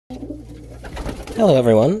Hello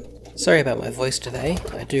everyone, sorry about my voice today,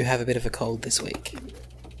 I do have a bit of a cold this week.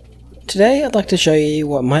 Today I'd like to show you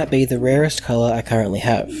what might be the rarest colour I currently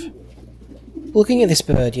have. Looking at this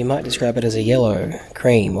bird you might describe it as a yellow,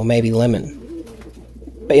 cream or maybe lemon.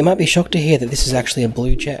 But you might be shocked to hear that this is actually a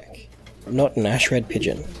blue check, not an ash red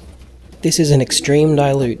pigeon. This is an extreme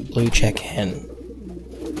dilute blue check hen.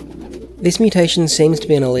 This mutation seems to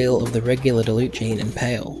be an allele of the regular dilute gene in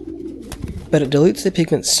pale, but it dilutes the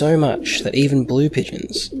pigment so much that even blue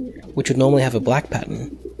pigeons, which would normally have a black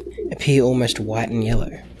pattern, appear almost white and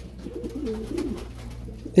yellow.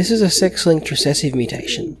 This is a sex-linked recessive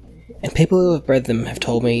mutation, and people who have bred them have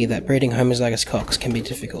told me that breeding homozygous cocks can be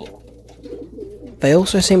difficult. They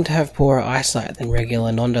also seem to have poorer eyesight than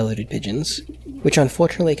regular non-diluted pigeons, which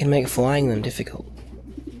unfortunately can make flying them difficult.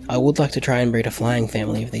 I would like to try and breed a flying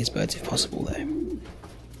family of these birds if possible though.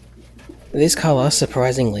 This colour,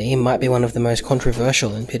 surprisingly, might be one of the most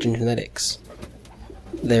controversial in pigeon genetics.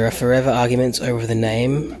 There are forever arguments over the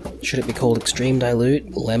name. Should it be called extreme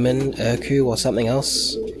dilute, lemon, Ercu, or something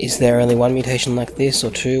else? Is there only one mutation like this,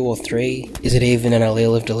 or two, or three? Is it even an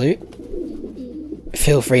allele of dilute?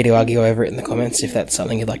 Feel free to argue over it in the comments if that's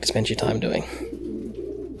something you'd like to spend your time doing.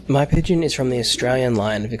 My pigeon is from the Australian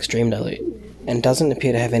line of extreme dilute, and doesn't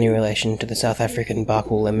appear to have any relation to the South African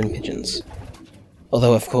Barkel Lemon pigeons.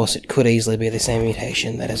 Although of course it could easily be the same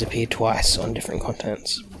mutation that has appeared twice on different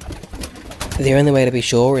continents. The only way to be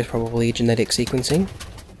sure is probably genetic sequencing,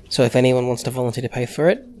 so if anyone wants to volunteer to pay for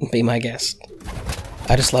it, be my guest.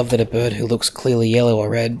 I just love that a bird who looks clearly yellow or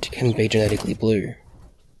red can be genetically blue.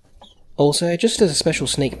 Also, just as a special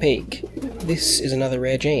sneak peek, this is another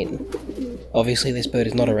rare gene. Obviously this bird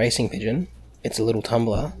is not a racing pigeon, it's a little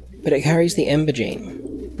tumbler, but it carries the ember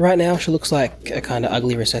gene. Right now she looks like a kinda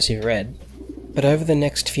ugly recessive red, but over the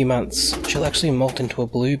next few months she'll actually molt into a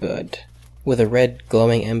blue bird, with a red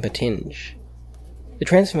glowing ember tinge. The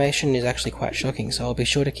transformation is actually quite shocking, so I'll be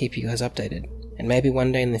sure to keep you guys updated, and maybe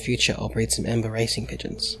one day in the future I'll breed some ember racing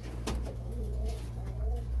pigeons.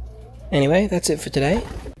 Anyway, that's it for today.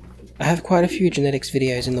 I have quite a few genetics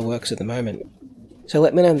videos in the works at the moment, so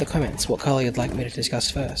let me know in the comments what colour you'd like me to discuss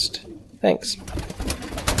first. Thanks.